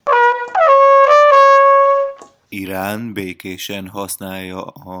Irán békésen használja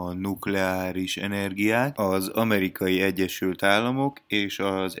a nukleáris energiát, az Amerikai Egyesült Államok és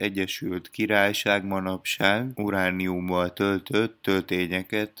az Egyesült Királyság manapság urániummal töltött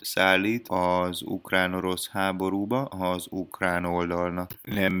töltényeket szállít az ukrán-orosz háborúba az ukrán oldalnak.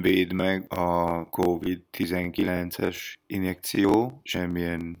 Nem véd meg a COVID-19-es injekció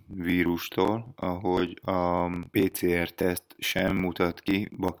semmilyen vírustól, ahogy a PCR-teszt sem mutat ki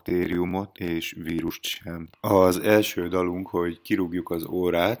baktériumot és vírust sem. Az első dalunk, hogy kirúgjuk az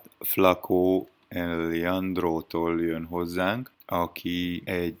órát, Flaco Leandrótól jön hozzánk, aki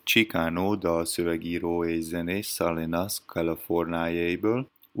egy Chicano dalszövegíró és zenész Salinas, Kaliforniájából.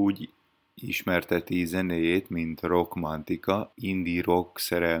 Úgy ismerteti zenéjét, mint rockmantika, indie rock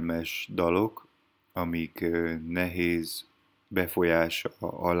szerelmes dalok, amik nehéz befolyása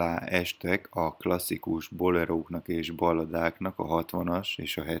alá estek a klasszikus boleróknak és balladáknak a 60-as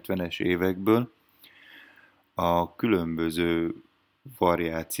és a 70-es évekből. A különböző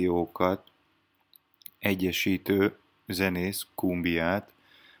variációkat egyesítő zenész kumbiát,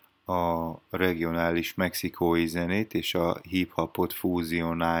 a regionális mexikói zenét és a hip-hopot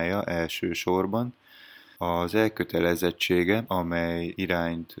fúzionálja elsősorban. Az elkötelezettsége, amely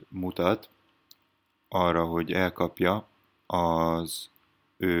irányt mutat arra, hogy elkapja az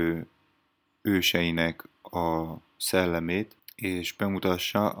ő őseinek a szellemét, és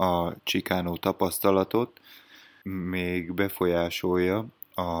bemutassa a Chicano tapasztalatot, még befolyásolja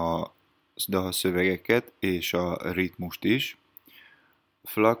a dalszövegeket és a ritmust is.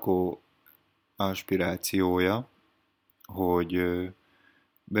 Flaco aspirációja, hogy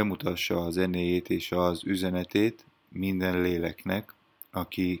bemutassa a zenéjét és az üzenetét minden léleknek,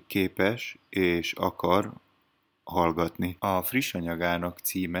 aki képes és akar hallgatni. A friss anyagának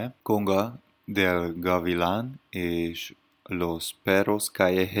címe Conga del Gavilán és Los Perros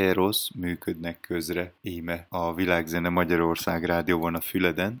Callejeros működnek közre. Íme a Vilàgzene Magyarorszàg rádióban a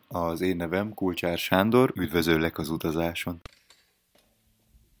füleden. Az én nevem Kortàrs Sándor, üdvözöllek az utazáson.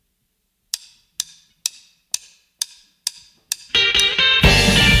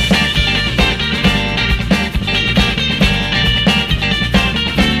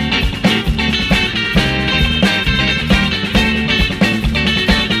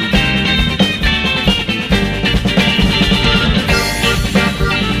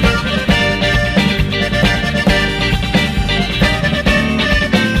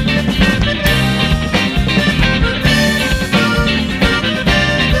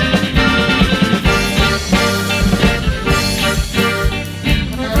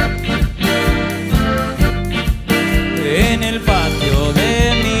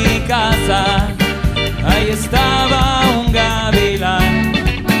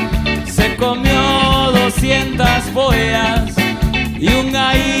 Pollas y un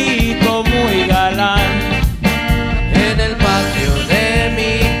gallito muy galán. En el patio de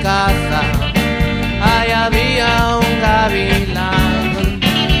mi casa, ahí había un gavilán.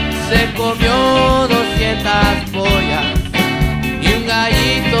 Se comió 200 pollas y un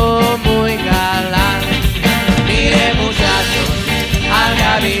gallito muy galán. Mire muchachos, al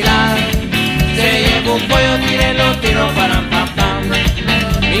gavilán se llevó un pollo, tírenlo, tiro para pam pam.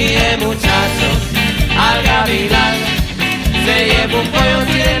 Mire muchachos, al gavilán se lleva un pollo,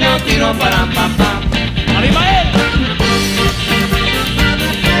 tírenlo, tiro para pam pam. ¡Arriba él!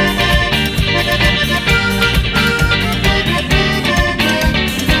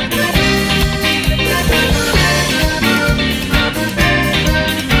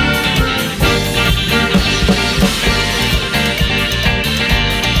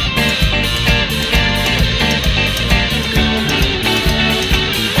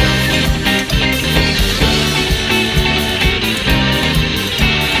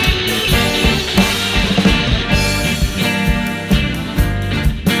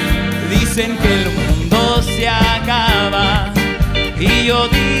 Dicen que el mundo se acaba y yo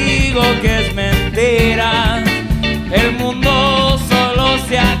digo que es mentira. El mundo solo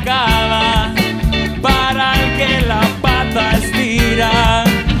se acaba para el que la pata estira.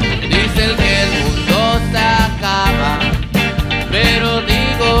 Dicen que el mundo se acaba, pero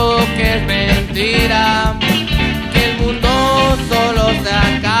digo que es mentira. Que el mundo solo se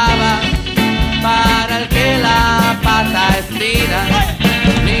acaba para el que la pata estira.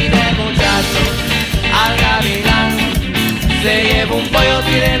 Al gavilán se lleva un pollo,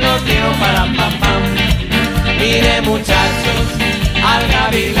 tírenlo, tiro para pam pam. Mire muchachos, al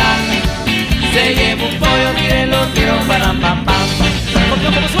gavilán se lleva un pollo, tírenlo, tiro para pam pam. ¿Por qué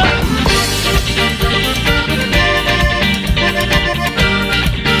no suena?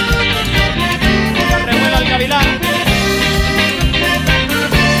 Revuela al gavilán.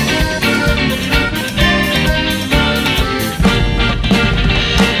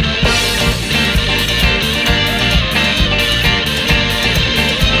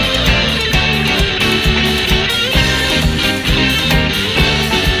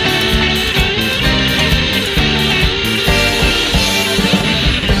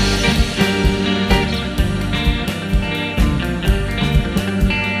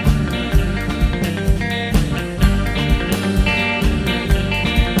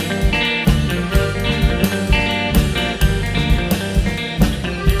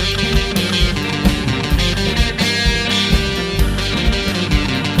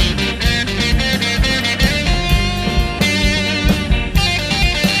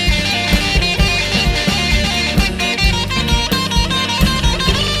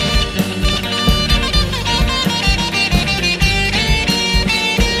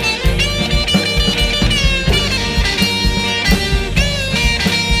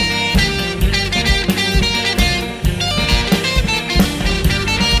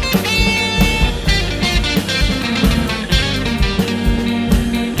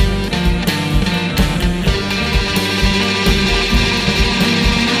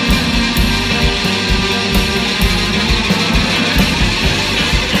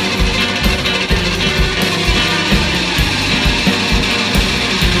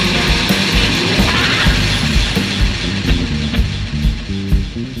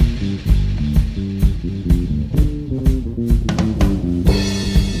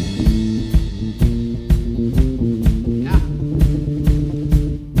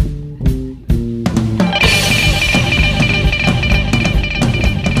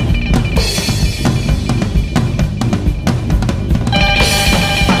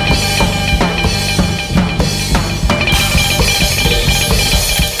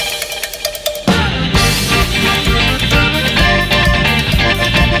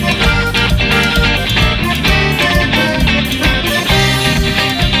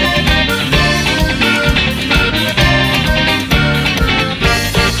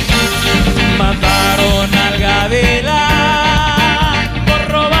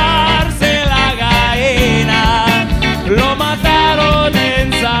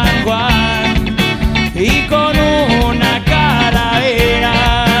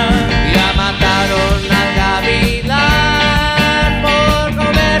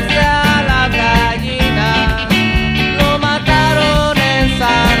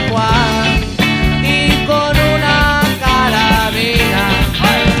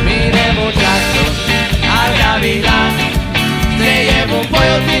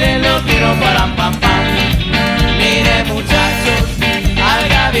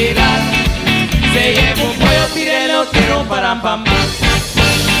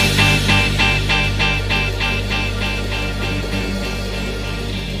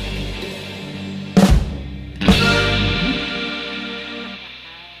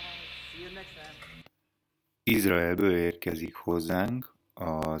 Izraelből érkezik hozzánk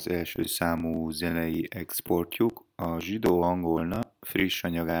az első számú zenei exportjuk, a zsidó angolna friss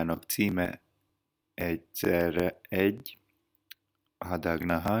anyagának címe egyszerre egy,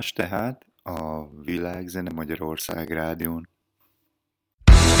 Hadagnahás, tehát a Vilàgzene Magyarorszàg rádión.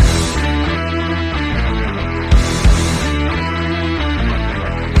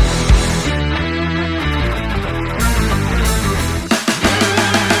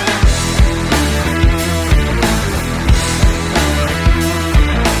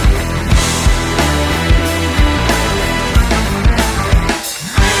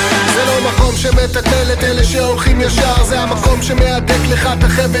 שמטטל את אלה שהולכים ישר, זה המקום שמהדק לך את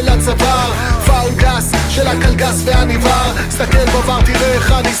החבל לצוואר, פאול גס של הקלגס והניבר, סתכל בבר תראה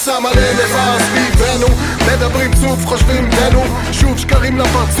איך אני שם עליהם איבר. סביבנו מדברים צוף חושבים דנו, שוב שקרים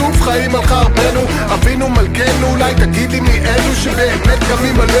לפרצוף חיים על חרבנו, אבינו מלכנו אולי תגיד לי מי אלו שבאמת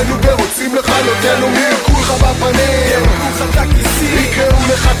קמים עלינו ורוצים לכלותנו. מי יקרו לך בפנים, יקראו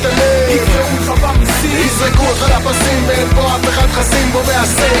לך את הלב, יזרקו אותך לפסים ואין פה אף אחד חסים בו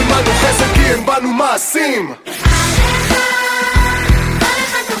ועשה עמנו חסד כי אין בנו מעשים.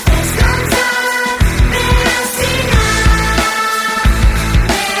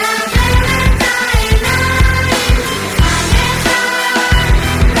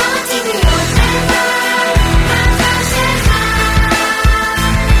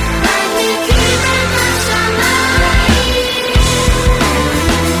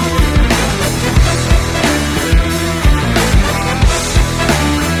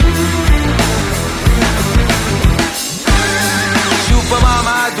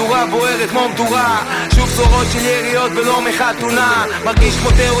 בוערת כמו מדורה, שוב צורות של יריות ולא מחתונה, מרגיש כמו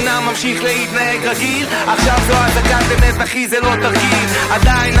תאונה, ממשיך להתנהג רגיל, עכשיו זו הזקת באמת אחי זה לא תרגיל,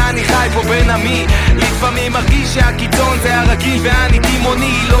 עדיין אני חי פה בין עמי, לפעמים מרגיש שהקיצון זה הרגיל ואני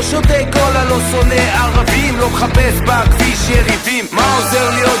תימוני, לא שותה קולה, לא שונא ערבים, לא מחפש בכביש יריבים, מה עוזר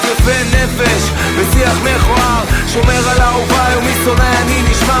להיות יפה נפש בשיח מכוער, שומר על האהובה ומי שונא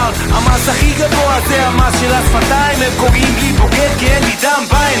אני נשמר, המס הכי גבוה זה המס של השפתיים, הם קוראים לי בוגד כי אין לי דם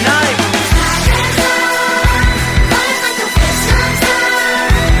בעיניים.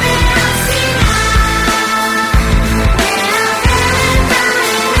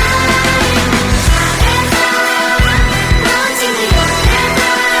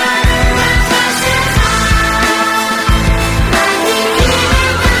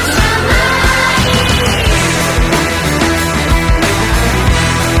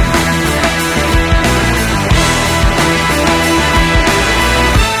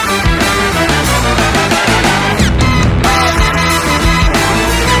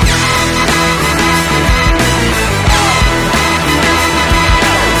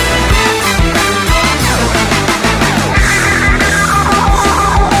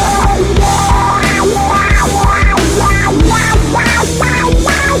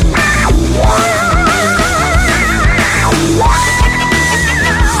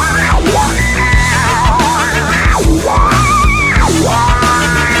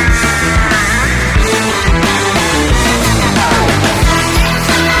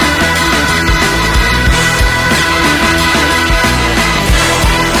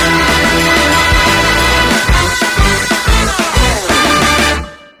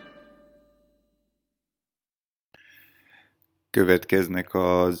 Következnek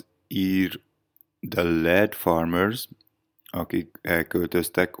az ír The Lead Farmers, akik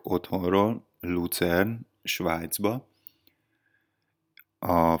elköltöztek otthonról Luzern, Svájcba.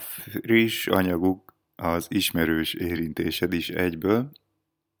 A friss anyaguk az ismerős érintésed is egyből,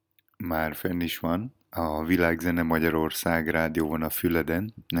 már fenn is van, a Vilàgzene Magyarorszàg rádióban a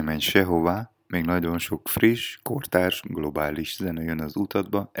füleden, ne menj sehová, még nagyon sok friss, kortárs, globális zene jön az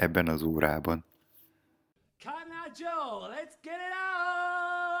utadba ebben az órában. Joe, let's get it out!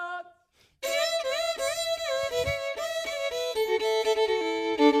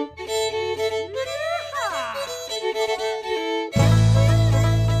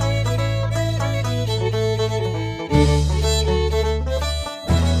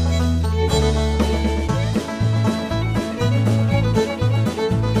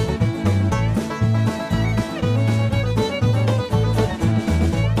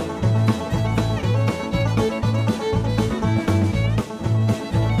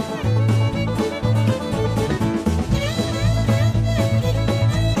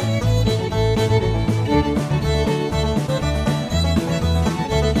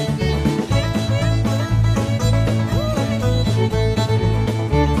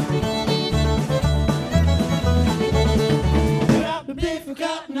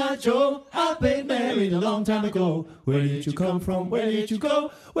 Eye Joe, I've been married a long time ago. Where did you come from? Where did you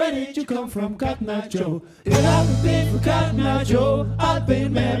go? Where did you come from, Cotton Eye Joe? It hasn't been for Cotton Eye Joe. I've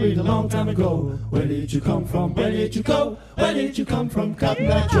been married a long time ago. Where did you come from? Where did you go? Where did you come from,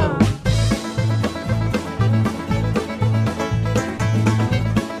 Cotton Eye Joe?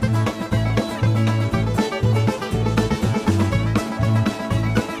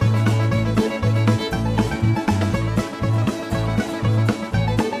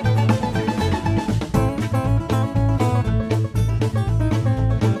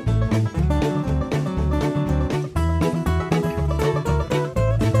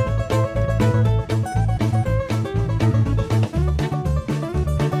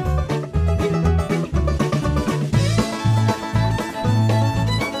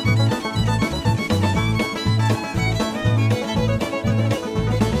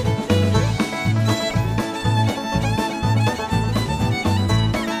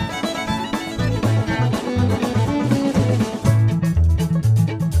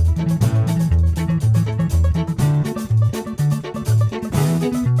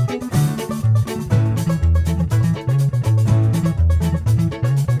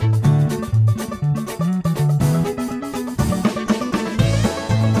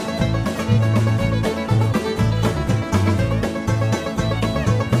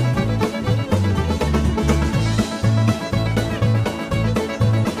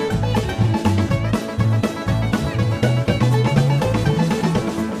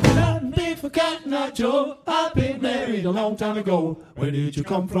 Joe, I've been married a long time ago. Where did you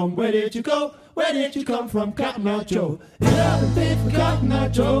come from? Where did you go? Where did you come from, Cotton Eye Joe? It hasn't been for Cotton Eye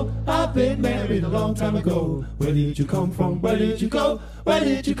Joe. I've been married a long time ago. Where did you come from? Where did you go? Where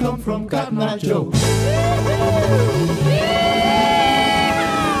did you come from, Cotton Eye Joe?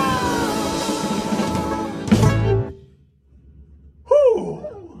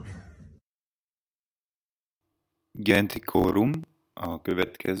 Genti Kórum a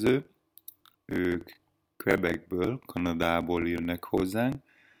következő. Ők Quebecből, Kanadából írnek hozzánk.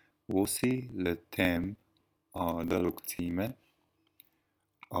 Voici le thème a dalok címe.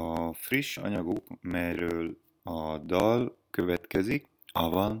 A friss anyaguk, melyről a dal következik,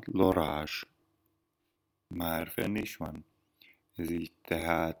 Avant l'orage. Már fenn is van. Ez így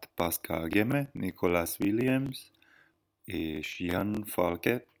tehát Pascal Geme, Nicholas Williams és Jan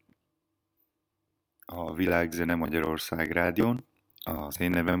Falket a Vilàgzene Magyarorszàg rádión. Az én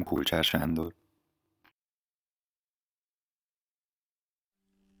nevem Kortàrs Sándor.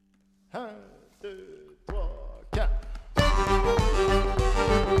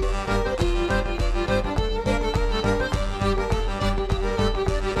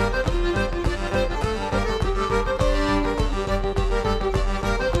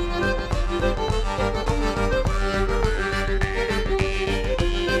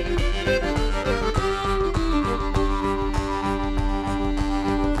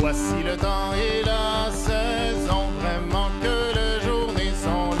 Voici le temps et la saison, vraiment que les journées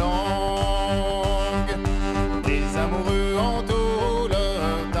sont longues. Les amoureux ont tout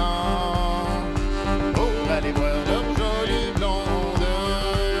le temps pour aller voir leur jolie blonde,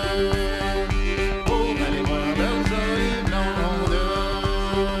 pour aller voir leur jolie blonde.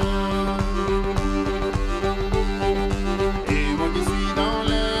 Et moi qui suis dans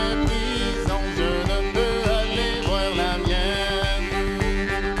les prisons, je ne peux aller voir la mienne.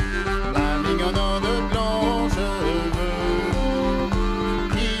 Ma mignonne de blonds cheveux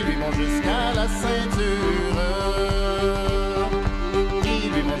qui lui vont jusqu'à la ceinture, qui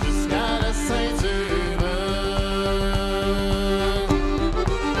lui vont jusqu'à la ceinture.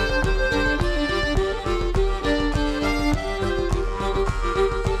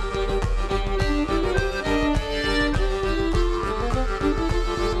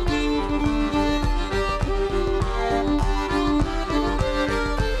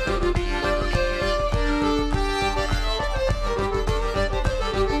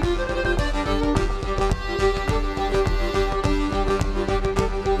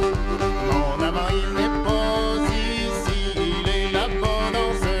 Mon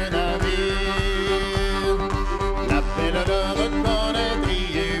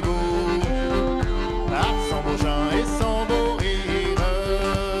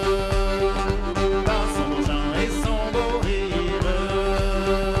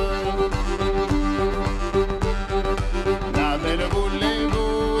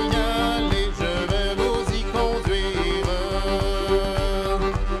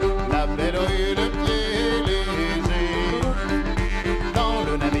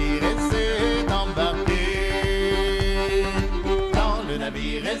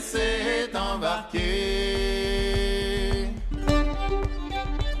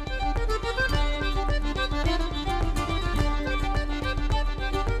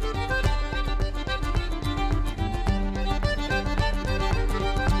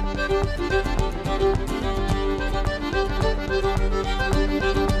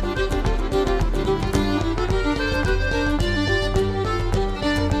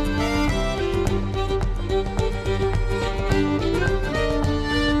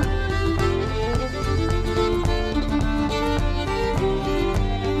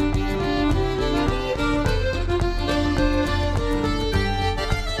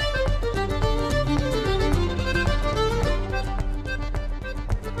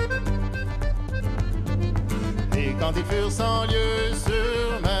Quand ils furent sans lieu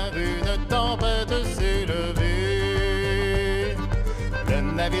sur mer, une tempête s'est levée. Le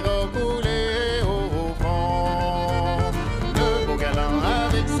navire a coulé au fond. Le beau galant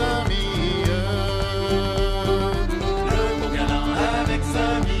avec sa mie. Le beau galant avec sa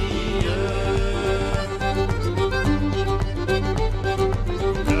mie.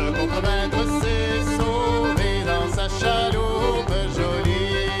 Le contremaître s'est sauvé dans sa chaloupe jolie.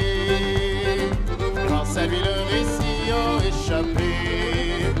 Grâce à lui le récit a échappé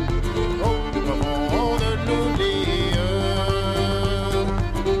au plus profond de l'oubli.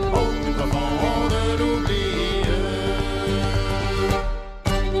 Au plus profond de l'oubli.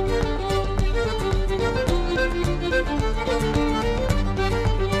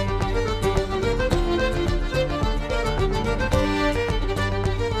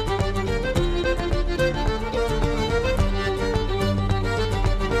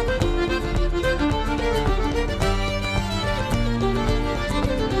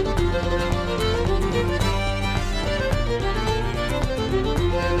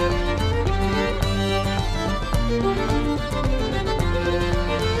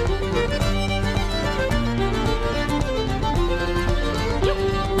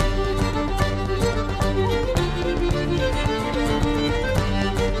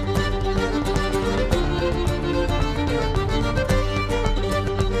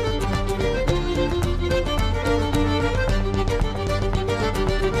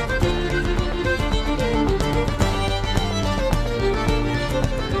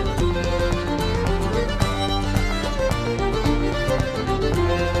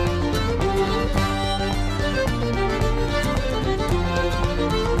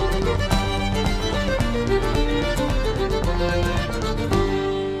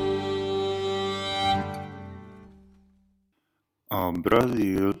 A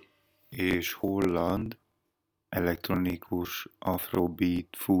brazil és holland elektronikus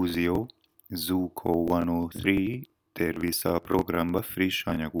afrobeat fúzió Zuko 103 tér vissza a programba friss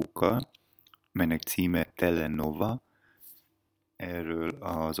anyagukkal, melynek címe Telenova. Erről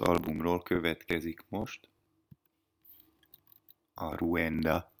az albumról következik most a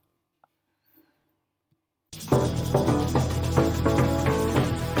Ruenda.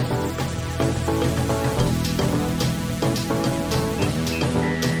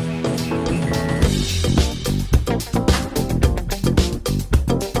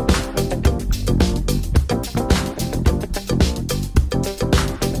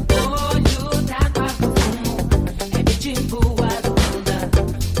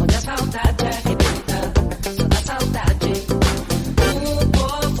 Onde a saudade arrebenta, só da saudade. O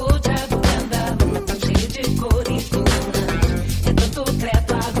povo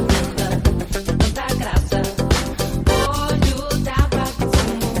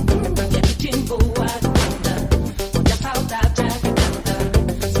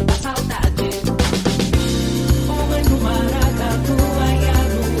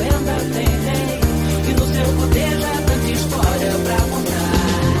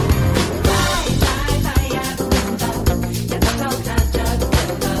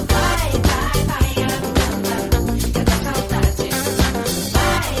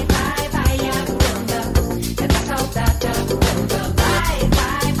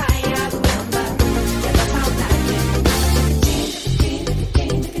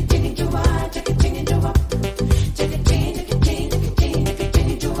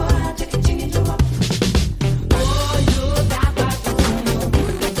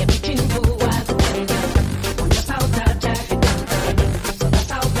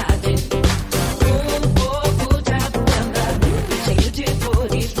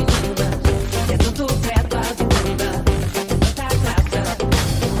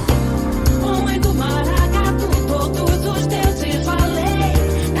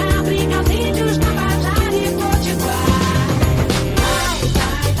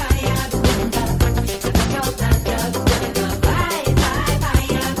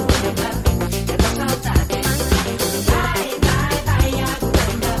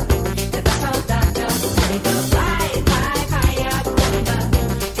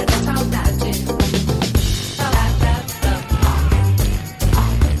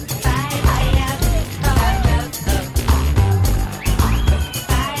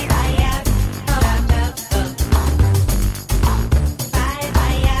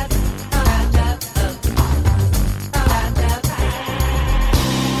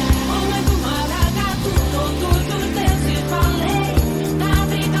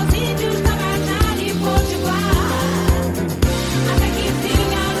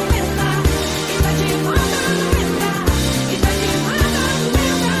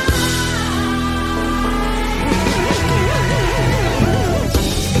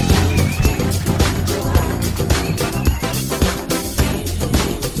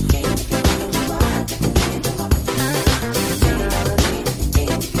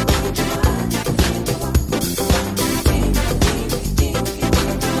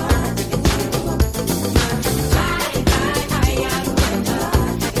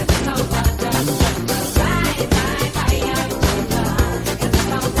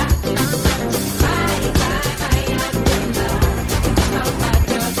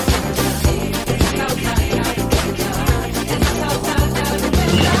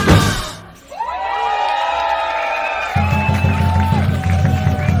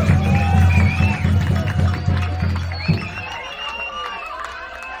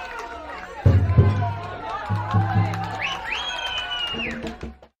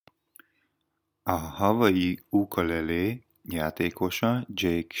A hawaii ukulele játékosa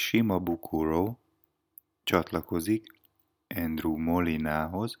Jake Shimabukuro csatlakozik Andrew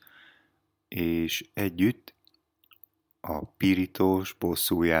Molinához, és együtt a pirítós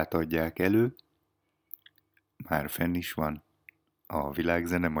bosszúját adják elő. Már fenn is van a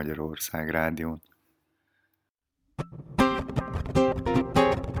Vilàgzene Magyarorszàg rádión.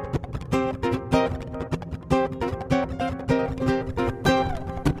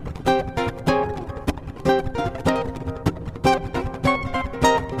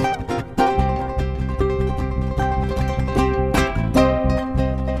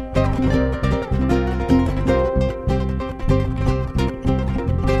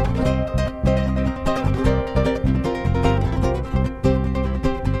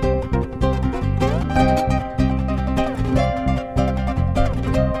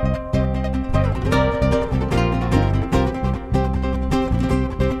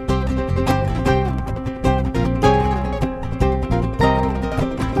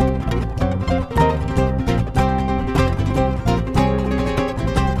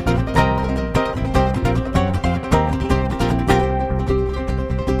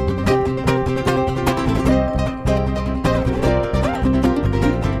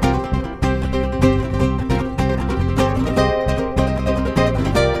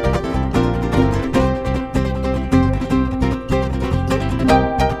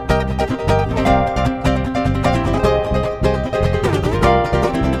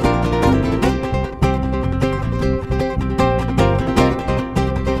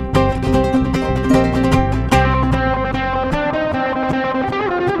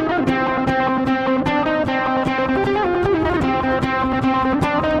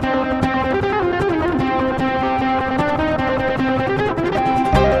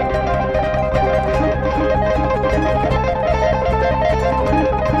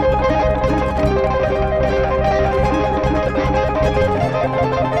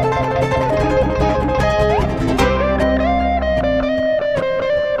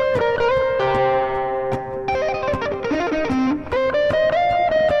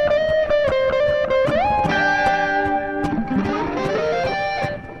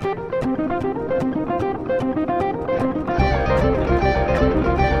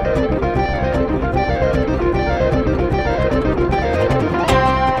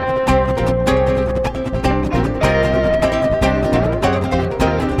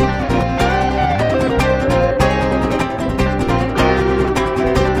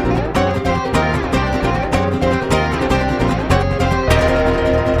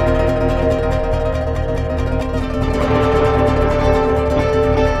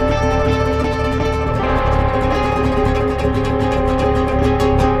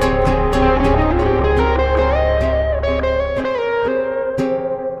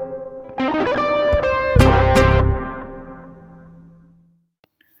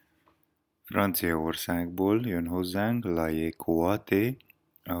 Franciaországból jön hozzánk Laye Coaté,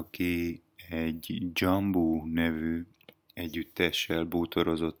 aki egy Jambu nevű együttessel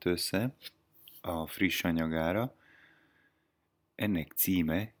bútorozott össze a friss anyagára. Ennek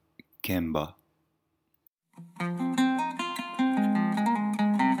címe Kemba.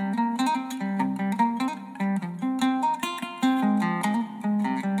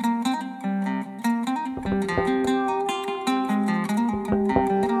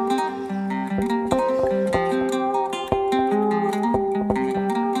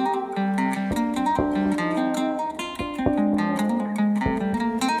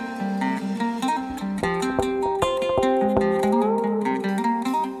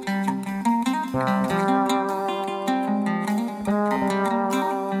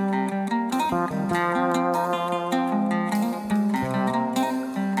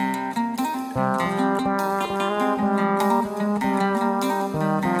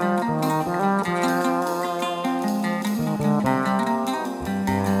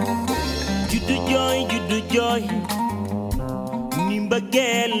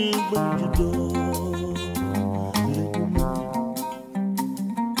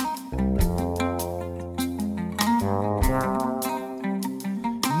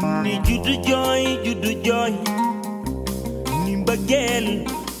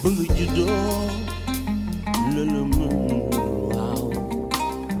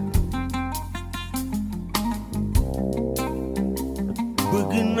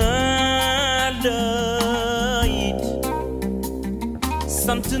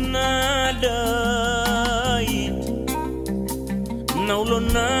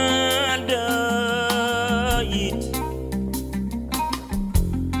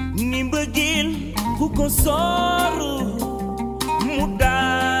 Ku ko sooru mu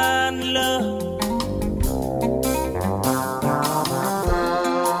daan la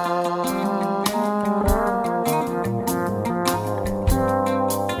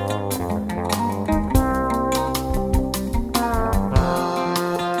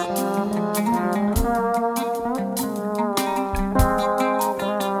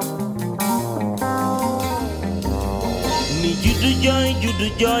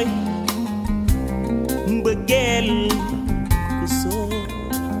mooy mbëggeel ku soo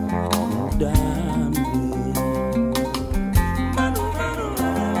daan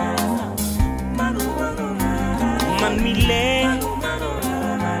man mi lee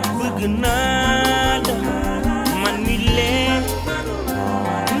bëgg naa la man mi lee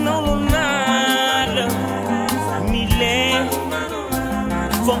nawlu naa la mi lee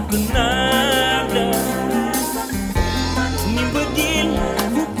fonk naa la ni mbëggeel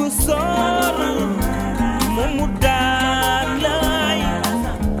ku ko soor moom mu daan lay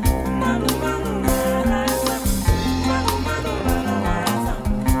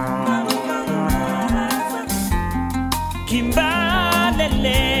Kimba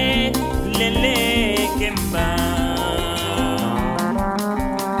lele lele Kimba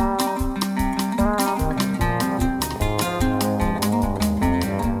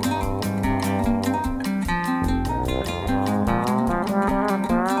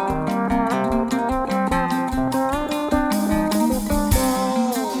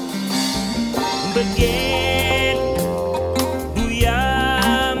Mbëggeel du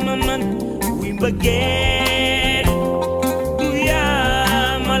yaa ma man wi mbëggeel du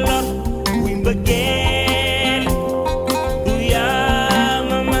yaa ma lor wi mbëggeel du yaa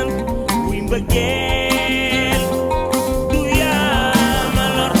ma man wi mbëggeel du yaa ma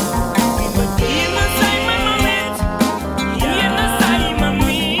lor wi mbëggeel yenn say man ma wet yenn say man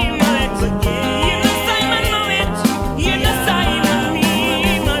mi ma wet yenn say man ma wet yenn say man mi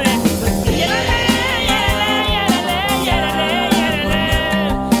ma wet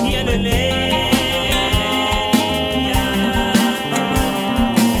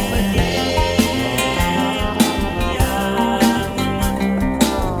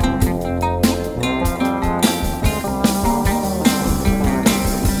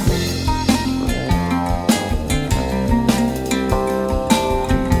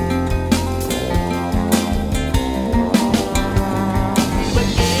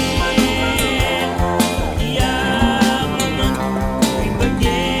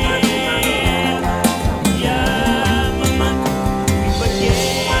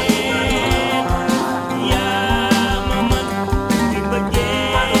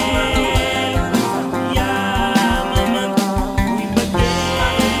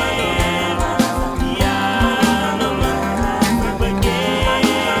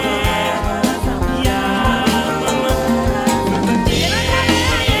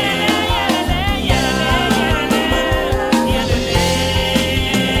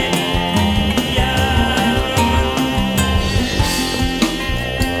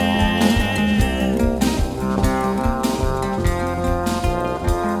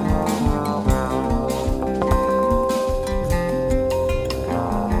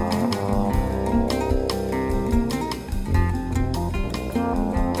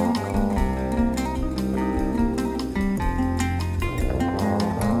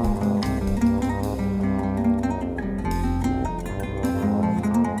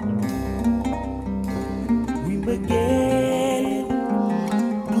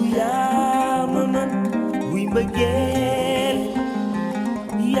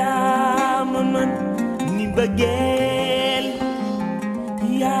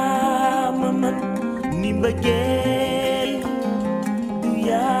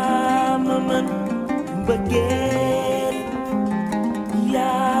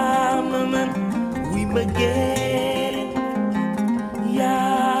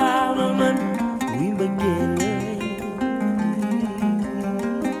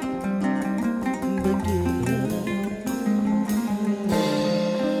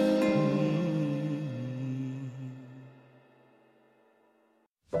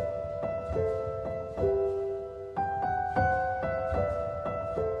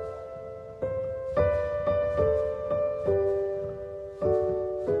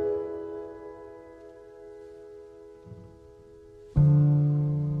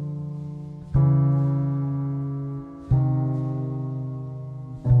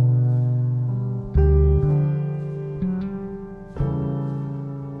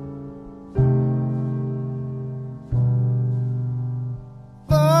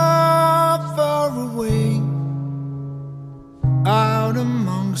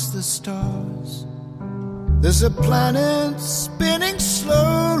There's a planet spinning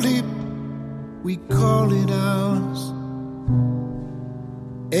slowly, we call it ours.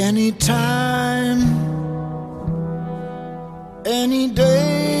 Anytime, any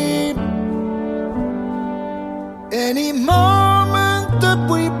day, any moment that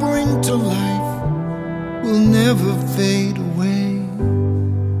we bring to life will never fade away.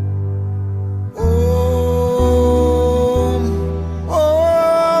 Oh,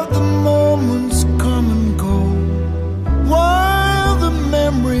 oh,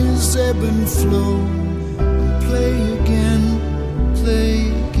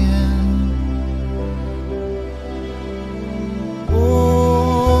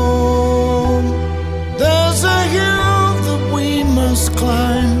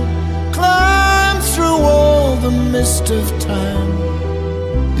 mist of time.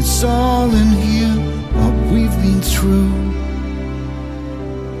 It's all in here, what we've been through.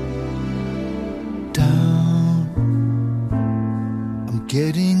 Down, I'm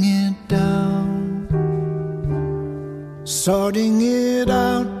getting it down, sorting it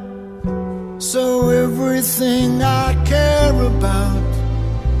out, so everything I care about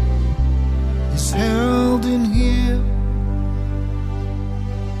is held in here.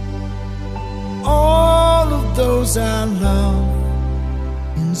 All of those I love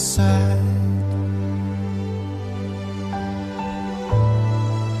inside.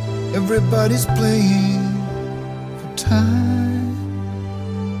 Everybody's playing for time.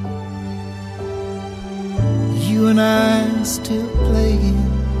 You and I still playing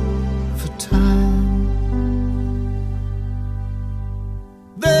for time.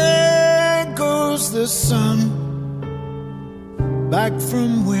 There goes the sun, back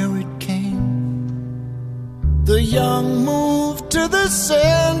from where it came. The young move to the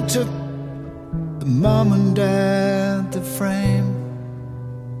center, the mom and dad, the frame.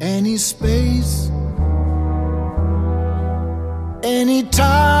 Any space, any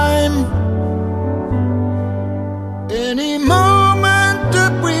time, any moment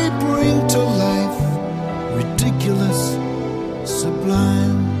that we bring to life, ridiculous,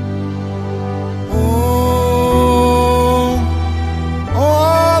 sublime. Oh,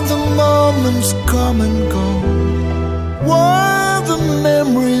 all the moments come and go, while the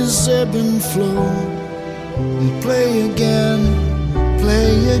memories ebb and flow, and play again,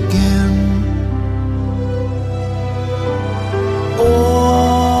 play again.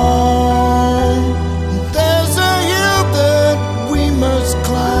 Oh, there's a hill that we must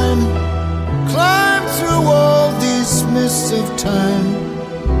climb, climb through all these mists of time.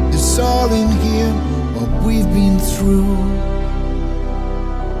 It's all in here, what we've been through.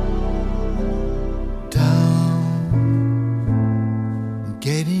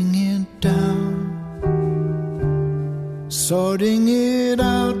 Sorting it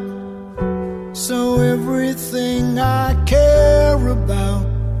out, so everything I care about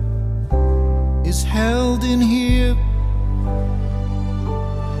is held in here.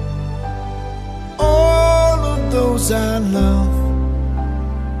 All of those I love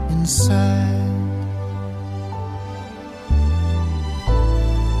inside.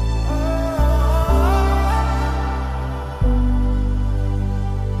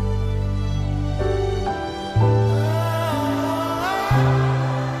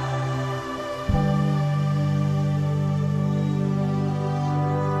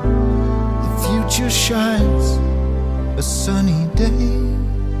 Shines a sunny day,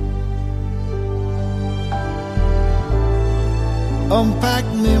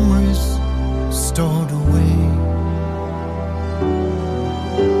 unpacked memories stored away.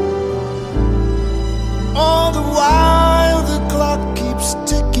 All the while the clock keeps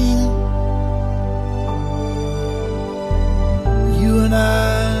ticking, you and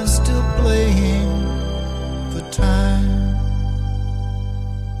I still playing for time.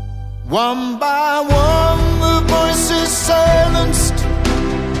 One by one the voices silenced,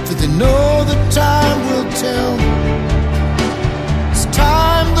 for they know that time will tell. It's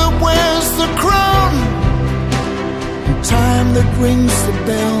time that wears the crown, and time that rings the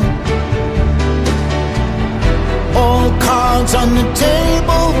bell. All cards on the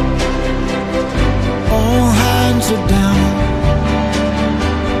table, all hands are down.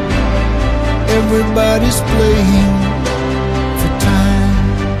 Everybody's playing for time.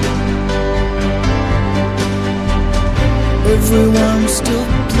 Everyone's still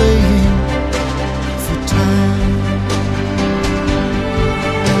playing for time.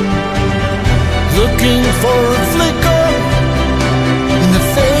 Looking for a flicker in the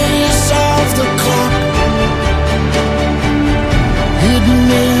face of the clock, hidden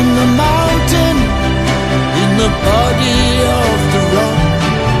in the mountain, in the body of the rock.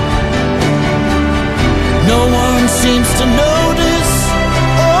 No one seems to notice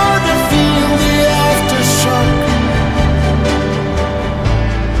or to feel the aftershock.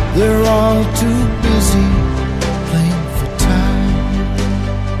 They're all too busy playing for time.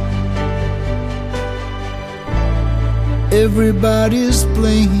 Everybody's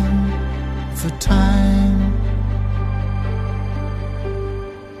playing for time.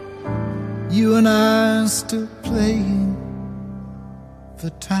 You and I are still playing for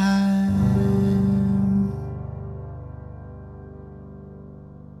time.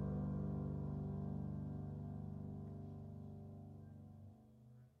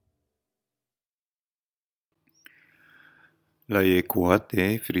 Lajé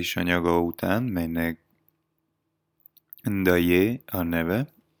Kuhaté friss anyaga után, melynek Ndajé a neve,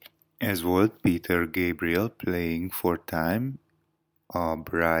 Ez volt Peter Gabriel Playing for Time, a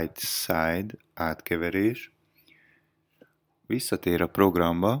Bright Side átkeverés. Visszatér a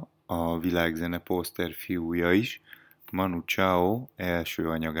programba a Vilàgzene poszter fiúja is, Manu Chao első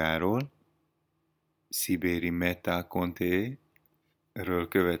anyagáról, Szibéri Metal Conté-ről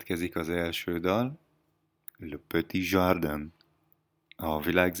következik az első dal, Le Petit Jardin, a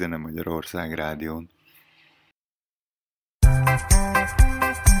Vilàgzene Magyarorszàg rádión.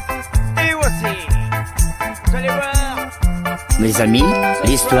 Mes amis,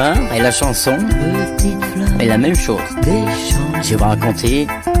 l'histoire et la chanson est la même chose. Je vais vous raconter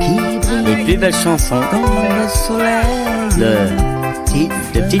les plus belles chansons de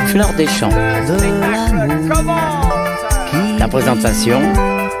petites fleurs des champs. La présentation,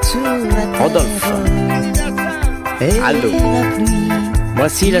 Rodolphe. Aldo.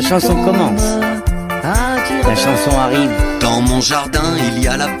 Voici la chanson commence. La chanson arrive. Dans mon jardin, il y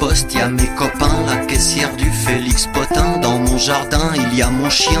a la poste, il y a mes copains, la caissière du Félix Potin. Dans mon jardin, il y a mon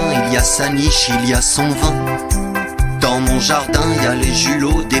chien, il y a sa niche, il y a son vin. Dans mon jardin, il y a les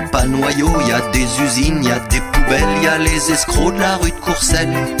julots, des panoyaux, il y a des usines, il y a des poubelles, il y a les escrocs de la rue de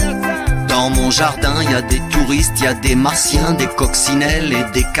Courcelles. Dans mon jardin, il y a des touristes, il y a des martiens, des coccinelles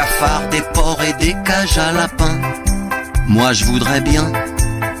et des cafards, des porcs et des cages à lapins. Moi je voudrais bien,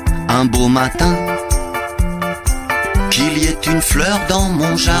 un beau matin, qu'il y ait une fleur dans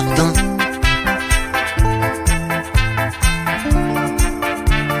mon jardin.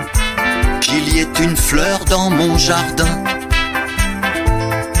 Qu'il y ait une fleur dans mon jardin.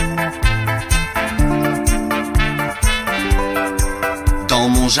 Dans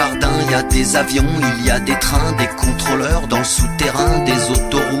mon jardin, il y a des avions, il y a des trains, des contrôleurs dans le souterrain, des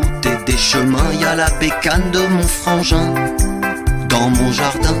autoroutes et des chemins. Il y a la bécane de mon frangin. Dans mon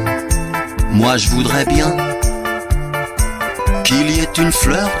jardin, moi je voudrais bien qu'il y ait une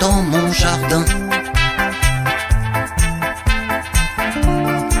fleur dans mon jardin.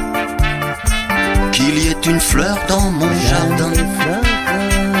 Qu'il y ait une fleur dans mon jardin. Les fleurs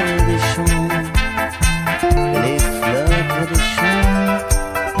des champs, les fleurs des champs.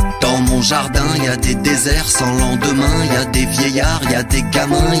 Dans mon jardin, il y a des déserts sans lendemain, il y a des vieillards, il y a des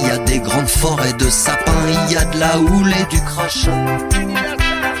gamins, il y a des grandes forêts de sapins, il y a de la houle et du crachin.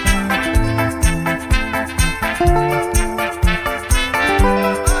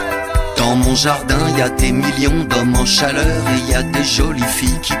 Dans mon jardin, il y a des millions d'hommes en chaleur et il y a des jolies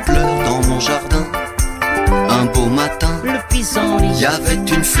filles qui pleurent dans mon jardin. Un beau matin, Le pissenlit, il y avait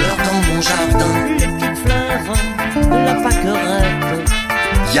une fleur dans mon jardin. les petites fleurs, la pâquerette.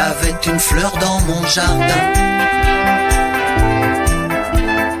 Il y avait une fleur dans mon jardin.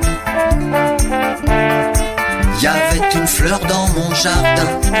 Il y avait une fleur dans mon jardin.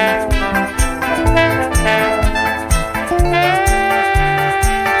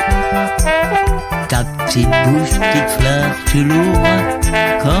 Ta petite bouche, petite fleur, tu l'ouvres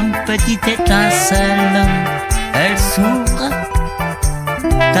comme petite étincelle, elle s'ouvre.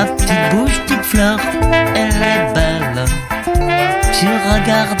 Ta petite bouche, petite fleur, elle est belle. Tu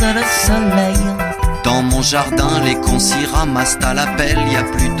regardes le soleil. Dans mon jardin, les cons s'y ramassent à la pelle. Il y a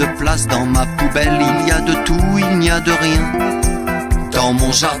plus de place dans ma poubelle. Il y a de tout, il n'y a de rien. Dans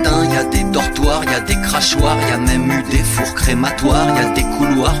mon jardin, il y a des dortoirs, il y a des crachoirs, il y a même eu des fours crématoires, il y a des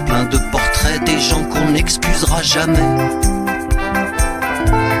couloirs pleins de portraits des gens qu'on n'excusera jamais.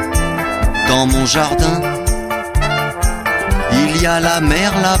 Dans mon jardin, il y a la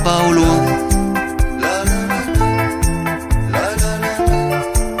mer là-bas au loin.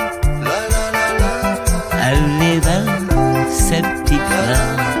 Elle est belle, cette petite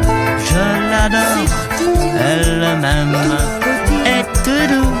fleur, je l'adore, elle-même est tout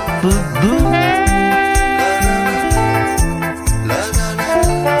doux, boubou.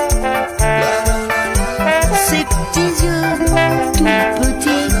 Ses petits yeux tout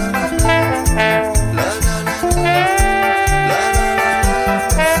petits,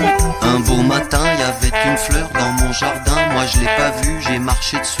 Un beau matin, il y avait une fleur dans mon jardin. Moi je l'ai pas vue, j'ai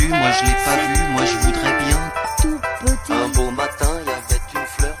marché dessus. Moi je l'ai pas vue, moi je voudrais bien. tout petit. Un beau matin, il y avait une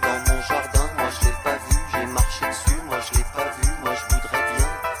fleur dans mon jardin. Moi je l'ai pas vue, j'ai marché dessus. Moi je l'ai pas vue, moi je voudrais bien.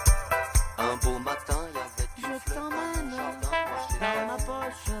 Un beau matin, il y avait une fleur dans mon jardin. Moi je l'ai Dans ma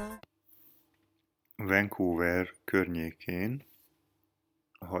poche. Vancouver környékén,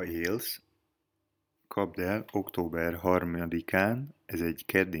 ha élsz, kapd el október 3-án, ez egy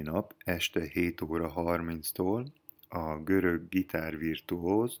keddi nap, este 7 óra 30-tól a görög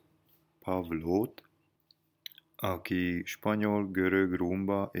gitárvirtuóz Pavlót, aki spanyol, görög,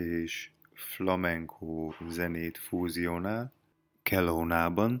 rumba és flamenco zenét fúzionál,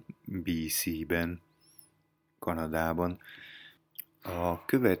 Kelownában, BC-ben, Kanadában. A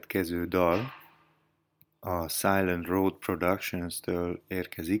következő dal a Silent Road Productions-től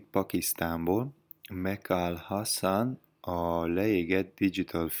érkezik Pakisztánból. Mekal Hassan a leégett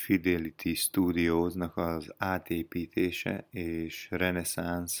Digital Fidelity Studiosnak az átépítése és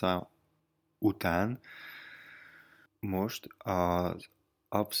reneszánsza után most az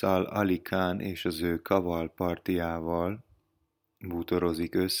Afzal Ali Khan és az ő kaval partiával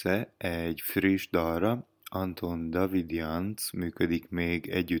bútorozik össze egy friss dalra. Anton Davidians működik még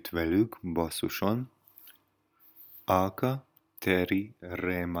együtt velük basszuson. Alka Teri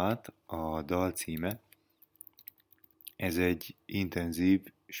Remat a dal címe. Ez egy intenzív,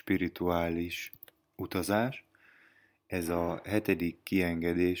 spirituális utazás. Ez a 7.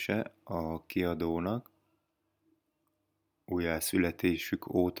 kiengedése a kiadónak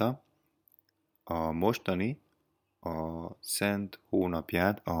újjászületésük óta. A mostani a Szent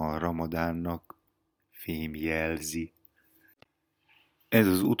hónapját, a Ramadánnak fémjelzi. Ez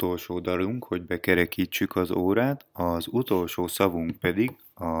az utolsó dalunk, hogy bekerekítsük az órát, az utolsó szavunk pedig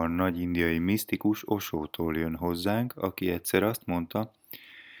a nagy indiai misztikus Osótól jön hozzánk, aki egyszer azt mondta,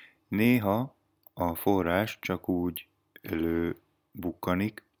 néha a forrás csak úgy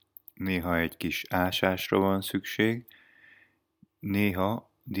előbukkanik, néha egy kis ásásra van szükség, néha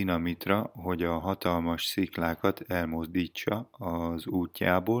dinamitra, hogy a hatalmas sziklákat elmozdítsa az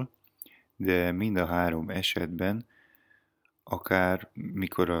útjából, de mind a 3 esetben, akár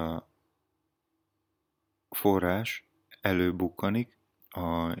mikor a forrás előbukkanik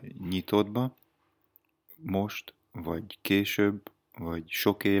a nyitottba, most, vagy később, vagy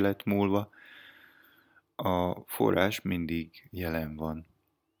sok élet múlva, a forrás mindig jelen van.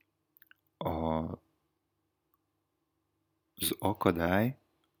 Az akadály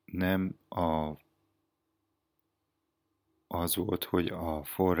nem az volt, hogy a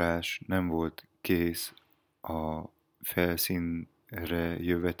forrás nem volt kész a felszínre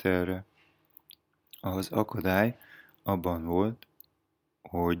jövetelre. Az akadály abban volt,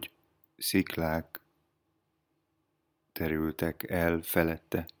 hogy sziklák terültek el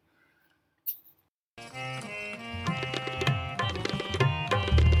felette.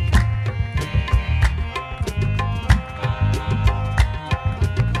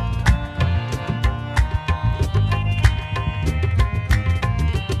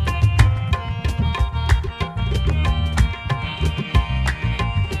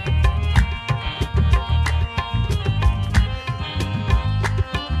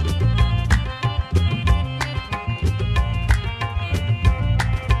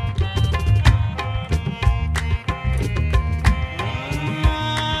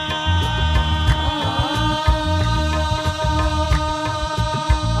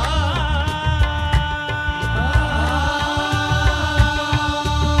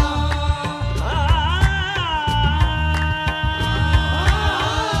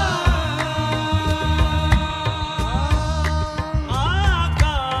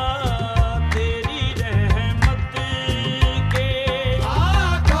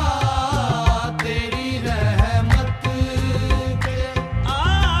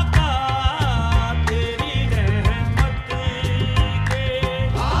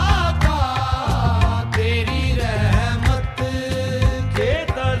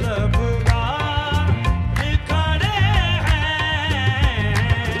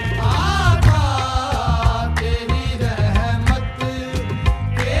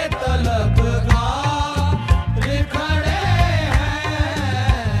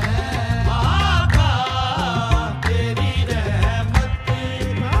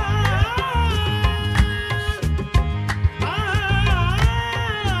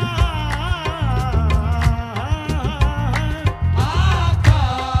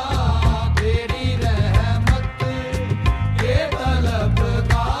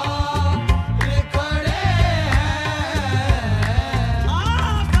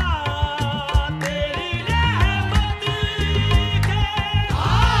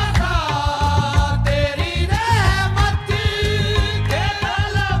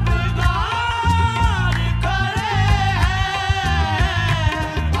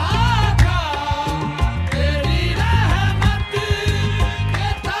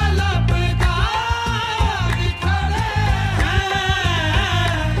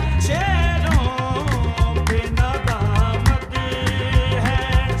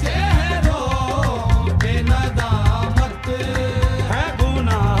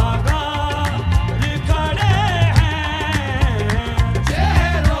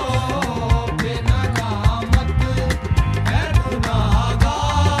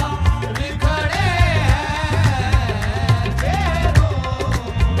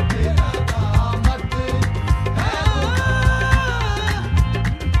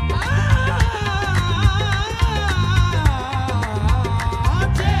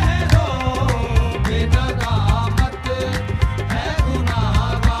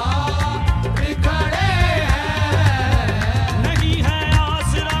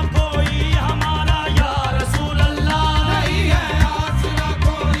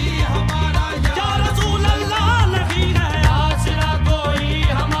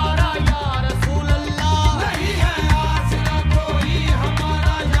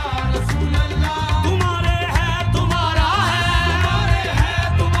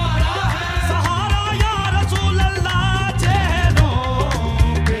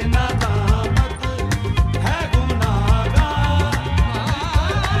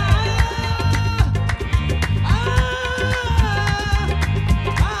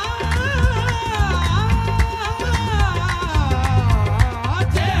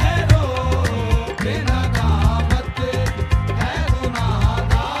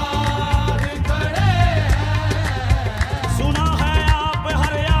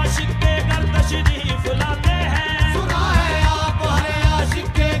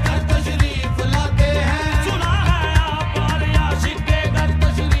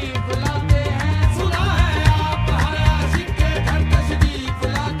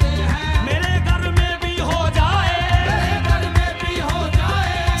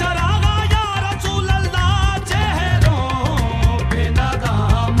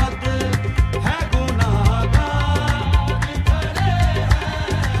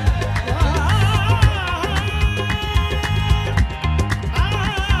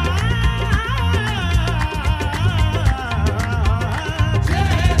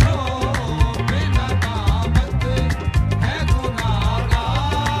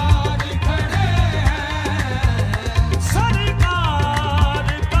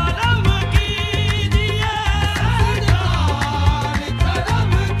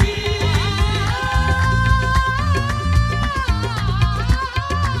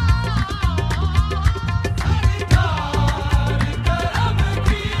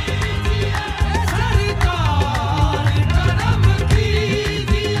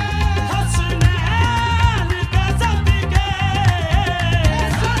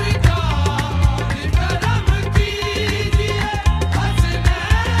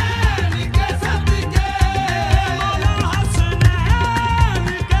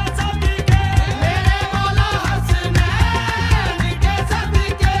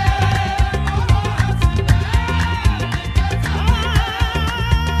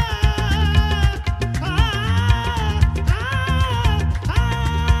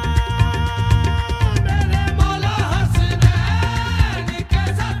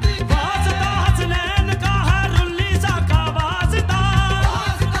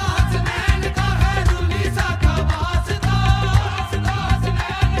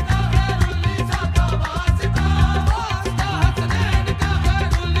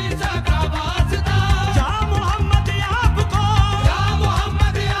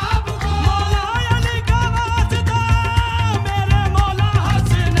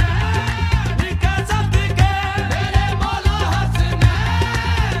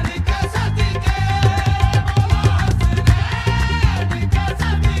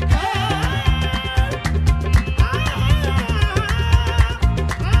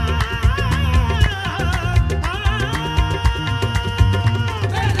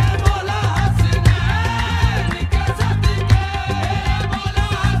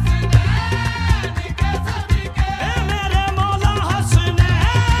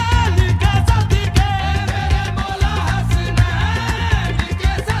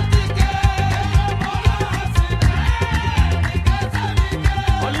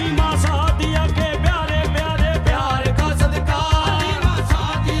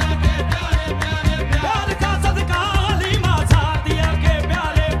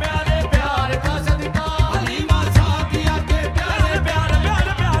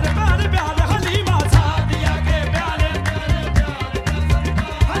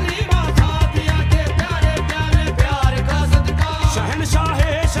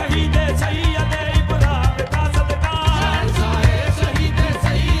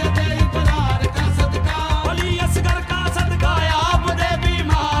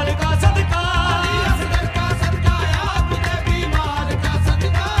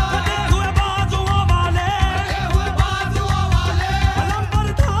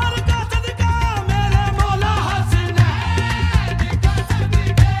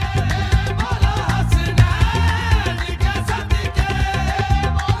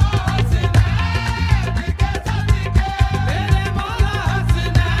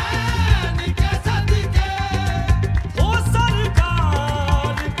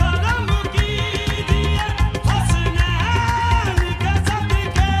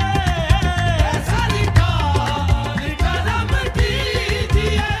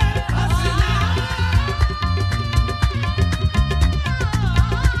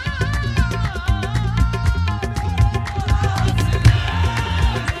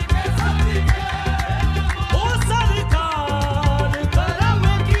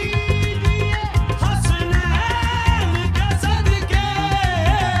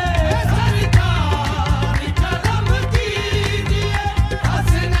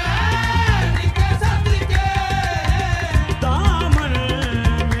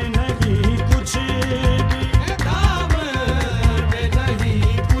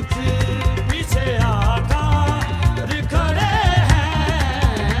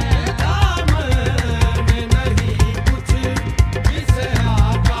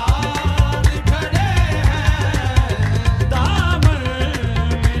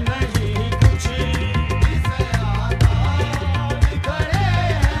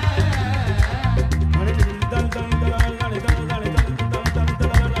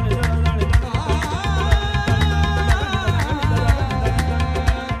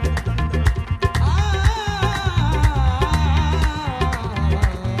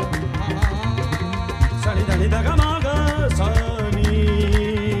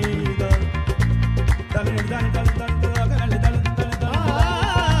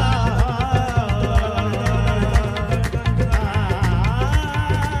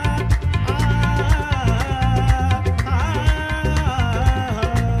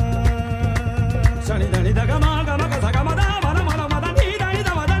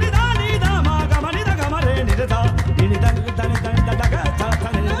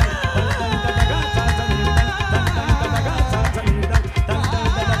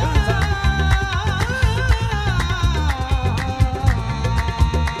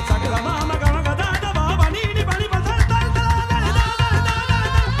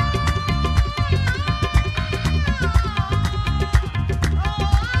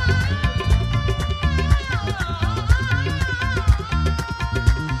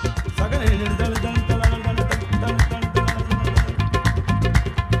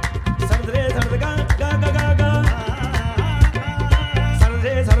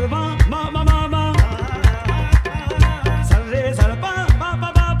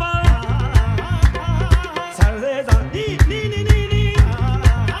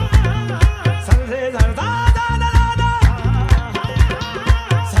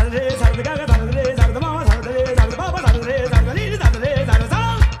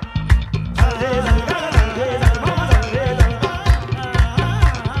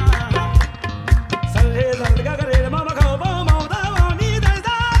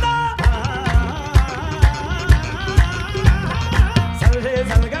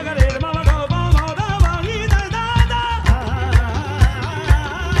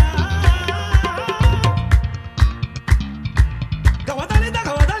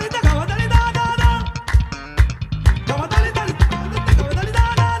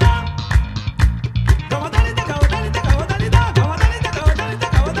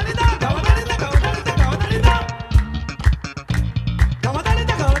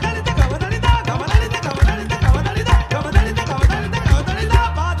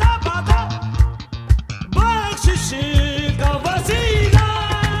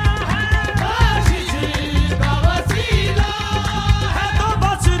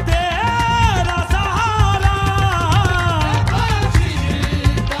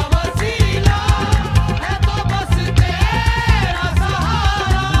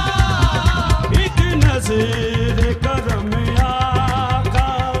 Say